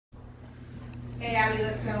Hey, Abby,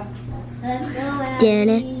 let's go. Let's go,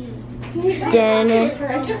 Abby.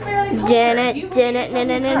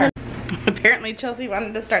 Apparently Chelsea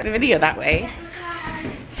wanted to start the video that way.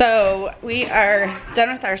 So we are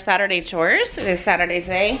done with our Saturday chores. It is Saturday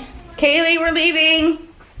today. Kaylee, we're leaving.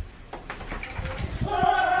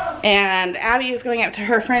 And Abby is going up to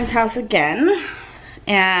her friend's house again.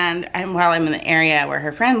 And while I'm in the area where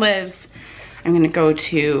her friend lives, I'm gonna go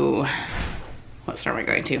to, what store am I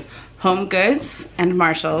going to? Home Goods and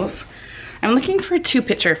Marshall's. I'm looking for 2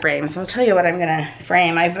 picture frames. I'll tell you what I'm gonna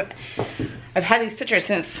frame. I've had these pictures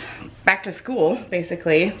since back to school,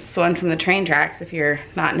 basically. It's the one from the train tracks, if you're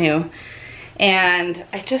not new. And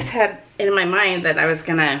I just had in my mind that I was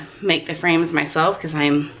gonna make the frames myself because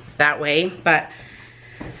I'm that way, but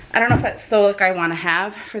I don't know if that's the look I wanna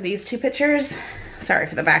have for these 2 pictures. Sorry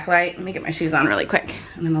for the backlight. Let me get my shoes on really quick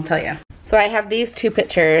and then I'll tell you. So I have these 2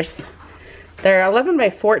 pictures. They're 11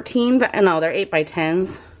 by 14, but no, they're 8 by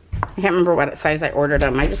 10s. I can't remember what size I ordered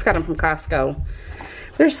them. I just got them from Costco.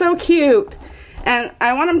 They're so cute. And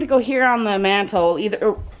I want them to go here on the mantle,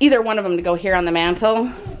 either one of them to go here on the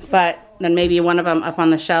mantle, but then maybe one of them up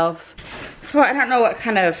on the shelf. So I don't know what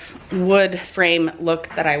kind of wood frame look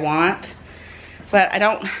that I want, but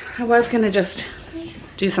I was gonna just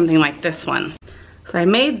do something like this one. So I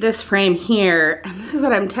made this frame here, and this is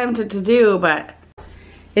what I'm tempted to do, but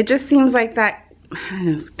it just seems like that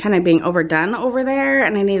is kind of being overdone over there,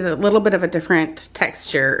 and I need a little bit of a different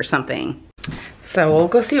texture or something. So we'll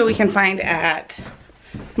go see what we can find at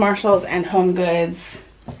Marshall's and Home Goods.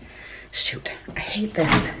 Shoot, I hate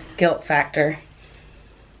this guilt factor.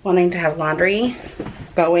 Wanting to have laundry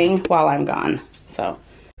going while I'm gone. So,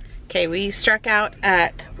 okay, we struck out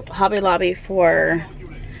at Hobby Lobby for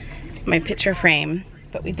my picture frame,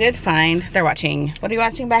 but we did find, they're watching, what are you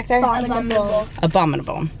watching back there? Abominable.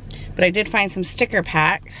 Abominable. But I did find some sticker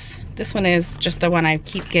packs. This one is just the one I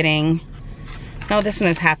keep getting. No, this one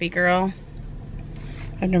is Happy Girl.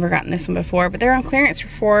 I've never gotten this one before, but they're on clearance for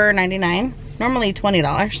 $4.99. Normally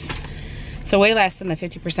 $20. So way less than the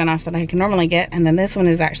 50% off that I can normally get. And then this one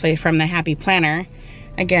is actually from the Happy Planner.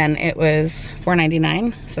 Again, it was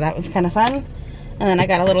 $4.99, so that was kind of fun. And then I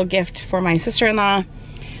got a little gift for my sister-in-law.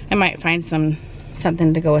 I might find something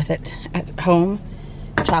to go with it at home.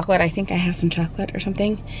 Chocolate, I think I have some chocolate or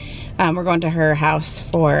something. We're going to her house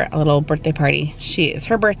for a little birthday party. It's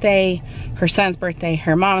her birthday, her son's birthday,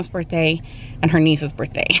 her mom's birthday, and her niece's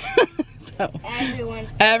birthday. So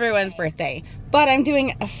everyone's birthday. But I'm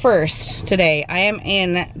doing a first today. I am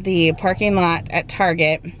in the parking lot at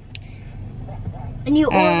Target. And you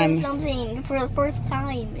ordered something for the first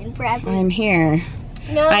time in forever. I'm here.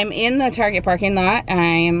 No. I'm in the Target parking lot.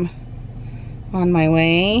 I'm on my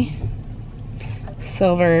way.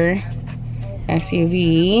 Silver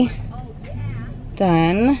SUV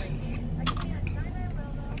done,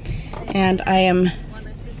 and I am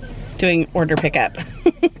doing order pickup.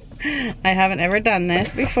 I haven't ever done this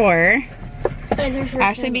before.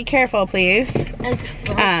 Ashley, be careful, please.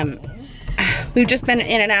 We've just been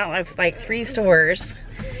in and out of like 3 stores,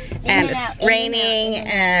 and it's raining,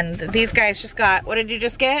 and these guys just got, what did you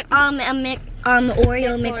just get?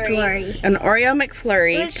 Oreo McFlurry. An Oreo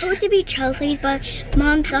McFlurry. It was supposed to be Chelsea's, but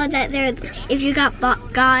Mom saw that if you got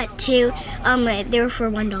 2, they were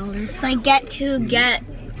for $1. It's like get 2, get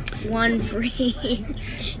 1 free.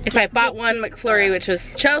 If I bought 1 McFlurry, which was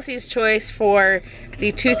Chelsea's choice for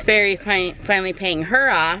the Tooth Fairy finally paying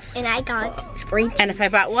her off. And I got free. And if I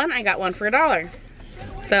bought 1, I got 1 for $1.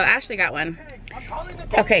 So Ashley got 1.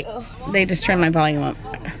 Okay, they just turned my volume up.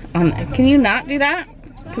 Can you not do that?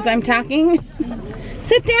 Because I'm talking.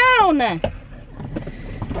 Sit down.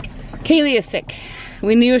 Kaylee is sick.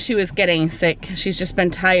 We knew she was getting sick. She's just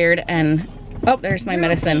been tired, and oh, there's my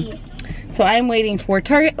medicine. So I'm waiting for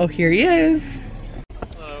Target. Oh, here he is.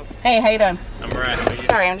 Hello. Hey, how you doing? I'm alright.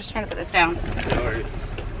 Sorry, I'm just trying to put this down. No worries.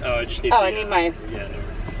 Oh, I just need. I need my. Yeah, no worries.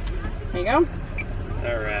 There you go.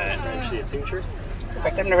 Alright. Actually, a signature.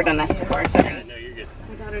 Perfect. I've never done this before. Sorry. Yeah, no, you're good.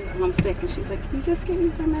 My daughter's at home sick, and she's like, "Can you just give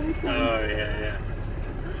me some medicine?" Oh yeah.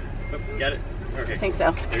 Oh, got it? Okay. I think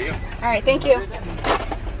so. There you go. Alright, thank you.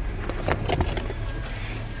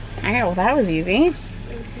 Alright, well that was easy.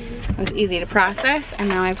 It was easy to process, and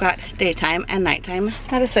now I've got daytime and nighttime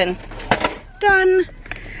medicine. Done!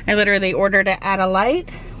 I literally ordered it at a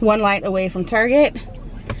light, 1 light away from Target,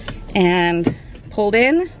 and pulled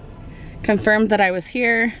in, confirmed that I was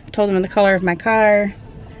here, told them the color of my car,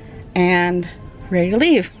 and ready to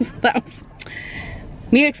leave. So that was,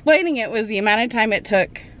 me explaining it was the amount of time it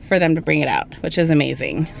took for them to bring it out, which is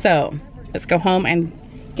amazing. So let's go home and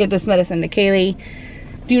give this medicine to Kaylee.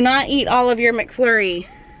 Do not eat all of your McFlurry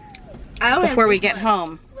before we get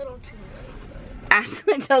home.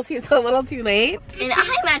 Ashley tells you it's a little too late. And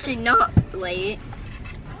I'm actually not late.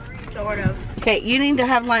 Sort of. Okay, you need to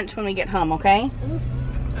have lunch when we get home, okay?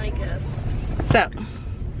 I guess. So,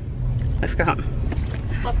 let's go home.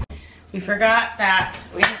 We forgot that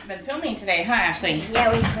we haven't been filming today, huh, Ashley?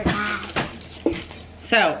 Yeah, we forgot.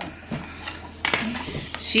 So,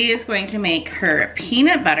 she is going to make her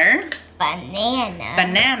peanut butter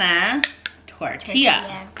banana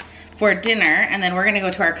tortilla for dinner, and then we're gonna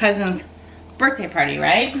go to our cousin's birthday party,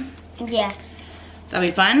 right? Yeah. That'll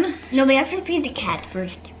be fun. No, we have to feed the cat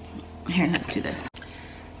first. Here, let's do this.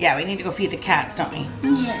 Yeah, we need to go feed the cats, don't we?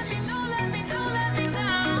 Yeah. Don't let me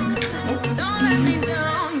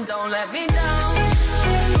down, don't let me down. Don't let me down,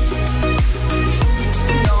 down,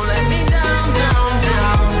 down. Don't let me down, down,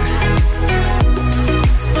 down.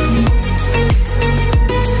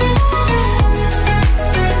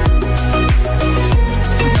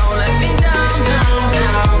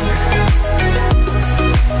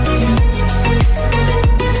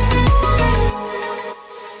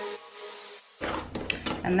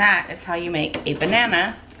 And that is how you make a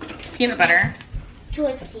banana peanut butter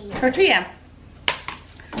tortilla.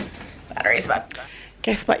 Battery's about.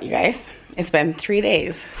 Guess what, you guys? It's been 3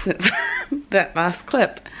 days since that last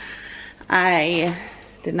clip. I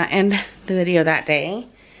did not end the video that day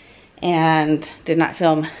and did not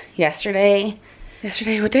film yesterday.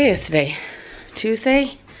 Yesterday, what day is today?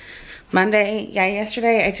 Tuesday? Monday? Yeah,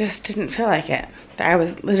 yesterday. I just didn't feel like it. I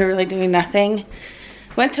was literally doing nothing.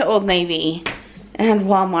 Went to Old Navy and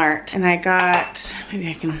Walmart, and I got, I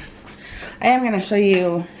am gonna show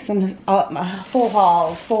you some full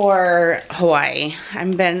haul for Hawaii.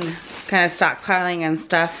 I've been kind of stockpiling and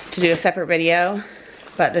stuff to do a separate video,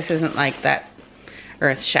 but this isn't like that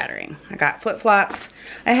earth shattering. I got flip-flops.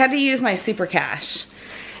 I had to use my super cash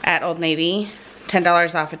at Old Navy,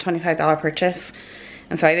 $10 off a $25 purchase,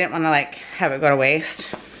 and so I didn't want to like have it go to waste.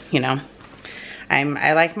 You know,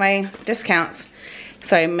 I like my discounts.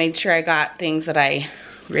 So I made sure I got things that I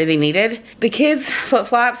really needed. The kids'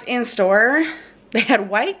 flip-flops in store, they had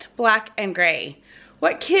white, black, and gray.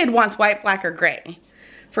 What kid wants white, black, or gray?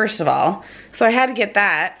 First of all. So I had to get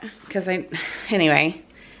that because anyway. And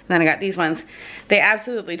then I got these ones. They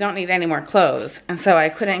absolutely don't need any more clothes. And so I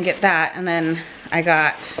couldn't get that. And then I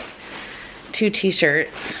got 2 t-shirts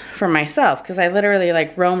for myself because I literally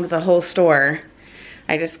like roamed the whole store.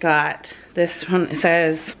 I just got this one. It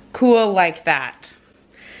says, cool like that.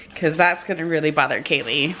 Because that's going to really bother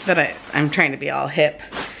Kaylee that I'm trying to be all hip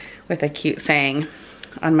with a cute saying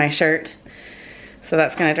on my shirt. So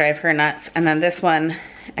that's going to drive her nuts. And then this one,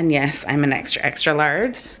 and yes, I'm an extra, extra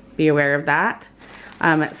large. Be aware of that.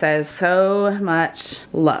 It says so much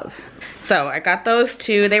love. So I got those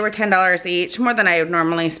 2. They were $10 each, more than I would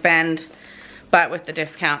normally spend. But with the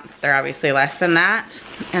discount, they're obviously less than that.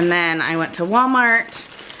 And then I went to Walmart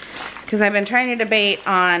because I've been trying to debate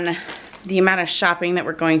on the amount of shopping that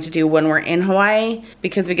we're going to do when we're in Hawaii,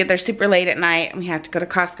 because we get there super late at night and we have to go to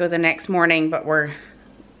Costco the next morning, but we're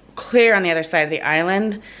clear on the other side of the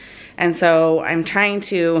island. And so I'm trying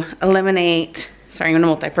to eliminate, sorry, I'm gonna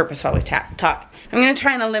multi-purpose while we talk. I'm gonna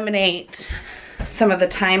try and eliminate some of the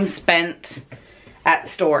time spent at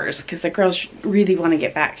stores because the girls really want to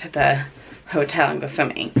get back to the hotel and go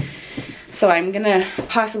swimming. So I'm gonna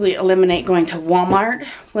possibly eliminate going to Walmart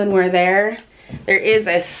when we're there. There is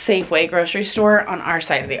a Safeway grocery store on our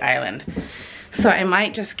side of the island. So I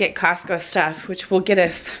might just get Costco stuff, which will get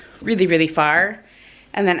us really, really far.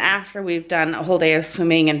 And then after we've done a whole day of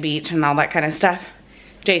swimming and beach and all that kind of stuff,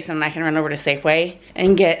 Jason and I can run over to Safeway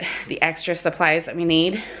and get the extra supplies that we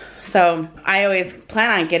need. So I always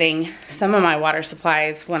plan on getting some of my water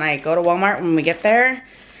supplies when I go to Walmart when we get there,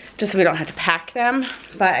 just so we don't have to pack them.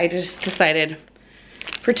 But I just decided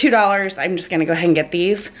for $2, I'm just gonna go ahead and get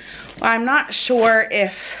these. Well, I'm not sure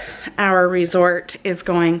if our resort is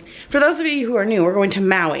going, for those of you who are new, we're going to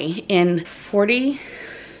Maui in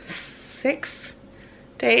 46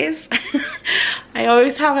 days. I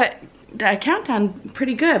always have a countdown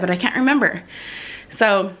pretty good, but I can't remember.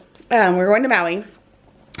 So we're going to Maui,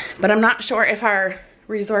 but I'm not sure if our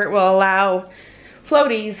resort will allow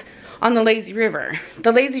floaties on the lazy river.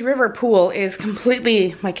 The lazy river pool is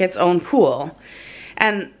completely like its own pool.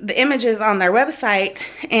 And the images on their website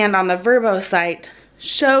and on the Verbo site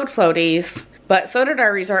showed floaties, but so did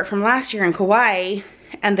our resort from last year in Kauai,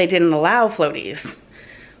 and they didn't allow floaties.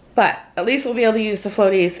 But at least we'll be able to use the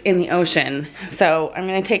floaties in the ocean. So I'm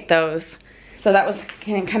gonna take those. So that was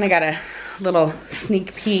kind of got a little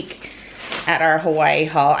sneak peek at our Hawaii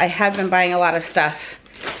haul. I have been buying a lot of stuff,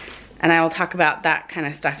 and I will talk about that kind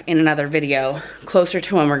of stuff in another video closer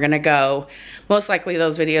to when we're gonna go. Most likely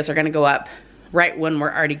those videos are gonna go up right when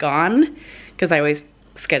we're already gone, because I always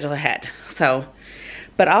schedule ahead. So,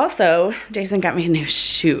 but also Jason got me new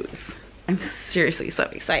shoes. I'm seriously so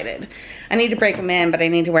excited. I need to break them in, but I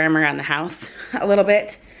need to wear them around the house a little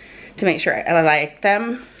bit to make sure I like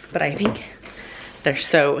them. But I think they're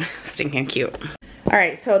so stinking cute. All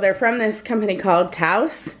right, so they're from this company called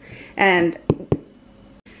Taos, and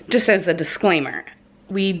just as a disclaimer,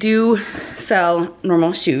 we do sell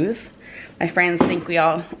normal shoes. My friends think we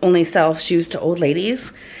all only sell shoes to old ladies,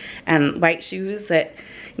 and white shoes that,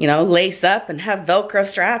 you know, lace up and have Velcro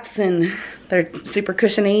straps, and they're super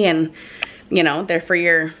cushiony, and, you know, they're for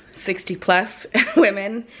your 60+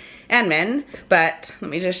 women and men. But let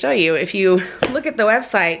me just show you, if you look at the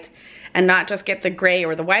website and not just get the gray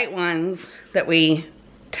or the white ones that we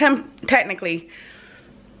technically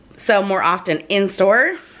sell more often in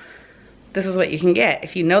store, this is what you can get.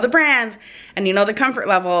 If you know the brands and you know the comfort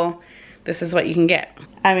level, this is what you can get.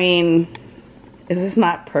 I mean, is this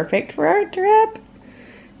not perfect for our trip?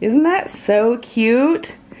 Isn't that so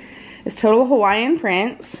cute? It's total Hawaiian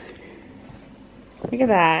prints. Look at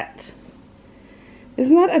that.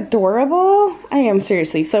 Isn't that adorable? I am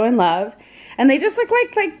seriously so in love. And they just look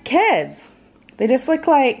like kids. They just look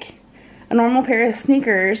like a normal pair of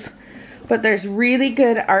sneakers, but there's really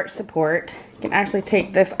good arch support. You can actually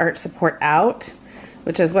take this arch support out,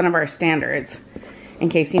 which is one of our standards, in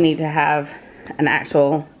case you need to have an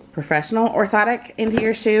actual professional orthotic into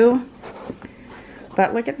your shoe.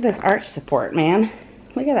 But look at this arch support, man.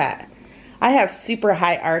 Look at that. I have super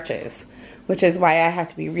high arches, which is why I have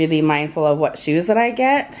to be really mindful of what shoes that I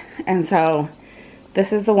get. And so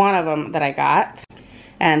this is the one of them that I got,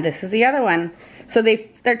 and this is the other one. So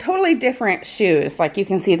they're totally different shoes. Like you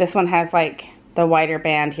can see, this one has like the wider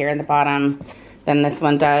band here in the bottom than this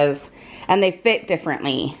one does, and they fit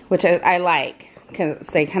differently, which I like, because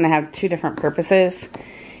they kind of have two different purposes.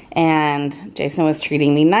 And Jason was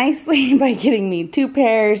treating me nicely by getting me 2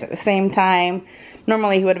 pairs at the same time.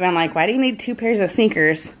 Normally he would have been like, why do you need 2 pairs of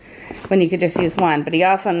sneakers when you could just use one? But he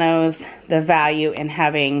also knows the value in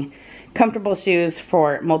having comfortable shoes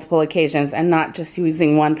for multiple occasions and not just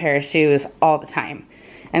using 1 pair of shoes all the time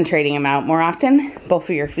and trading them out more often, both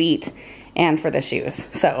for your feet and for the shoes.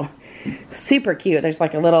 So super cute. There's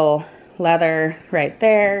like a little leather right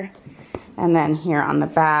there, and then here on the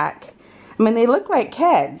back. I mean, they look like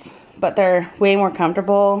kids, but they're way more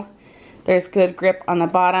comfortable. There's good grip on the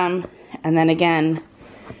bottom, and then again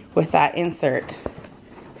with that insert,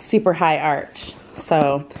 super high arch.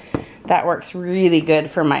 So that works really good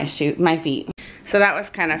for my feet. So that was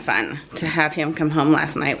kind of fun to have him come home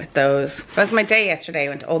last night with those. That was my day yesterday.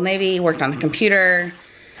 Went to Old Navy, worked on the computer,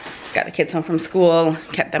 got the kids home from school,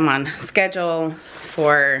 kept them on schedule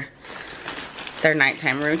for their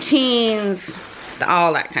nighttime routines,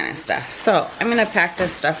 all that kind of stuff. So I'm gonna pack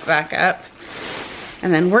this stuff back up,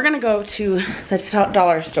 and then we're gonna go to the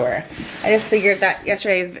dollar store. I just figured that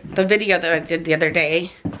the video that I did the other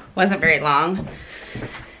day wasn't very long,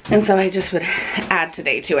 and so I just would add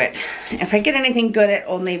today to it. If I get anything good at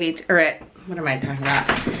Old Navy, or at, what am I talking about?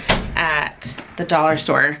 At the dollar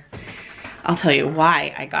store, I'll tell you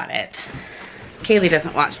why I got it. Kaylee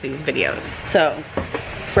doesn't watch these videos, so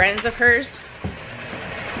friends of hers.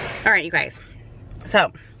 All right, you guys.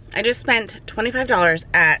 So I just spent $25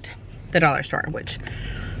 at the dollar store, which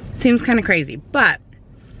seems kind of crazy, but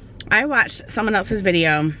I watched someone else's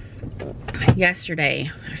video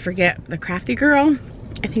yesterday. I forget, the Crafty Girl,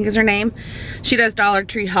 I think is her name. She does Dollar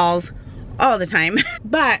Tree hauls all the time,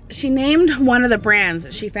 but she named one of the brands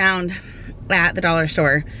that she found at the dollar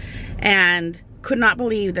store and could not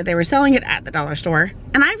believe that they were selling it at the dollar store.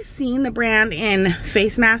 And I've seen the brand in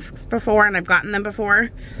face masks before, and I've gotten them before,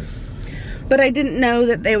 but I didn't know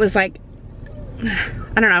that it was like,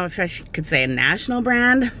 I don't know if I could say a national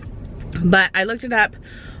brand, but I looked it up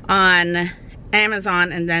on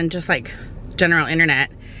Amazon and then just like general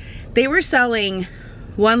internet. They were selling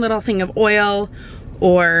one little thing of oil,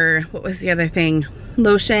 or what was the other thing?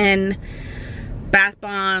 Lotion, bath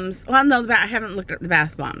bombs. Well, no, I haven't looked at the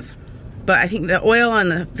bath bombs, but I think the oil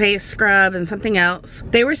and the face scrub and something else.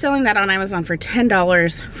 They were selling that on Amazon for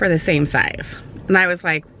 $10 for the same size. And I was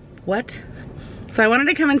like, what? So I wanted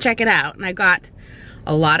to come and check it out, and I got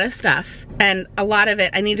a lot of stuff, and a lot of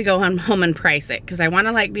it I need to go home and price it, because I want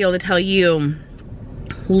to like be able to tell you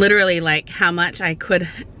literally like how much I could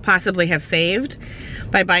possibly have saved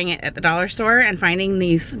by buying it at the dollar store and finding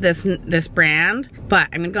this brand. But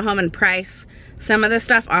I'm gonna go home and price some of this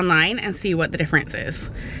stuff online and see what the difference is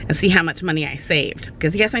and see how much money I saved.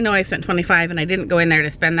 Because yes, I know I spent $25 and I didn't go in there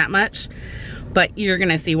to spend that much, but you're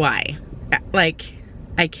gonna see why. Like,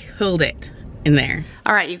 I killed it in there.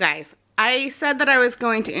 All right, you guys, I said that I was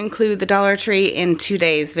going to include the Dollar Tree in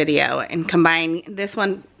today's video and combine this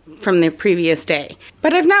one from the previous day.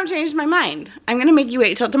 But I've now changed my mind. I'm gonna make you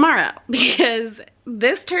wait till tomorrow because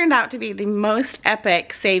this turned out to be the most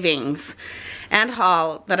epic savings and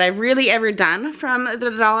haul that I've really ever done from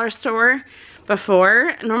the dollar store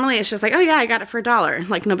before. Normally it's just like, oh yeah, I got it for $1,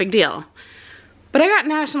 like no big deal. But I got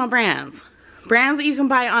national brands. Brands that you can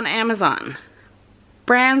buy on Amazon.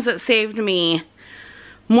 Brands that saved me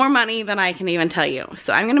more money than I can even tell you.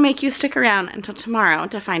 So I'm gonna make you stick around until tomorrow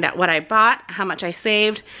to find out what I bought, how much I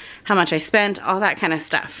saved, how much I spent, all that kind of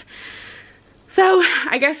stuff. So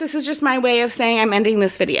I guess this is just my way of saying I'm ending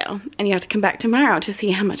this video and you have to come back tomorrow to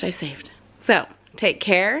see how much I saved. So take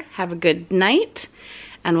care, have a good night,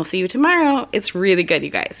 and we'll see you tomorrow. It's really good, you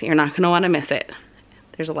guys. You're not gonna wanna miss it.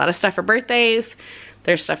 There's a lot of stuff for birthdays.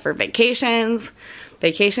 There's stuff for vacations.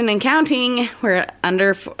 Vacation and counting, we're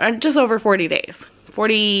under, just over 40 days.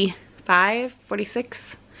 45, 46.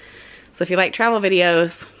 So if you like travel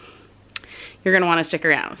videos, you're gonna wanna stick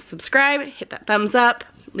around. Subscribe, hit that thumbs up,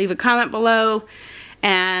 leave a comment below,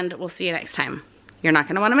 and we'll see you next time. You're not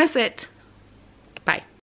gonna wanna miss it. Bye.